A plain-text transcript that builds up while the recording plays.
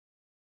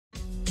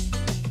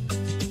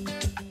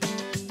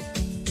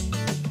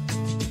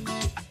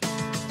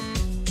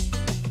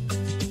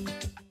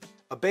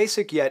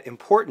basic yet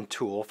important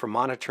tool for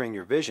monitoring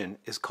your vision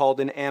is called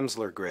an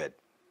Amsler grid.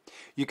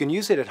 You can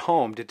use it at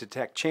home to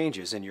detect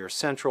changes in your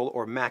central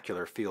or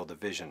macular field of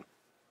vision.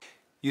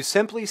 You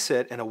simply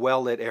sit in a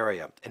well-lit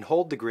area and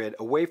hold the grid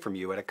away from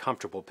you at a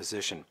comfortable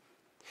position.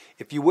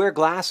 If you wear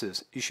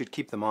glasses, you should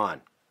keep them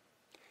on.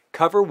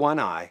 Cover one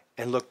eye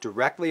and look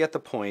directly at the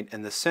point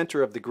in the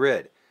center of the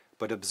grid,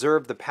 but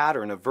observe the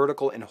pattern of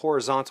vertical and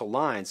horizontal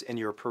lines in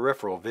your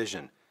peripheral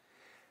vision.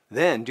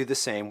 Then do the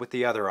same with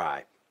the other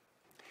eye.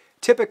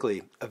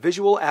 Typically, a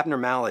visual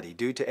abnormality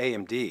due to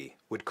AMD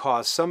would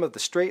cause some of the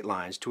straight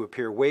lines to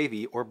appear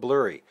wavy or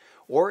blurry,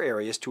 or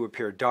areas to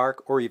appear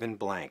dark or even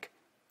blank.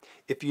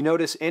 If you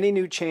notice any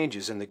new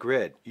changes in the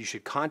grid, you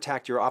should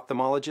contact your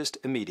ophthalmologist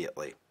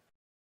immediately.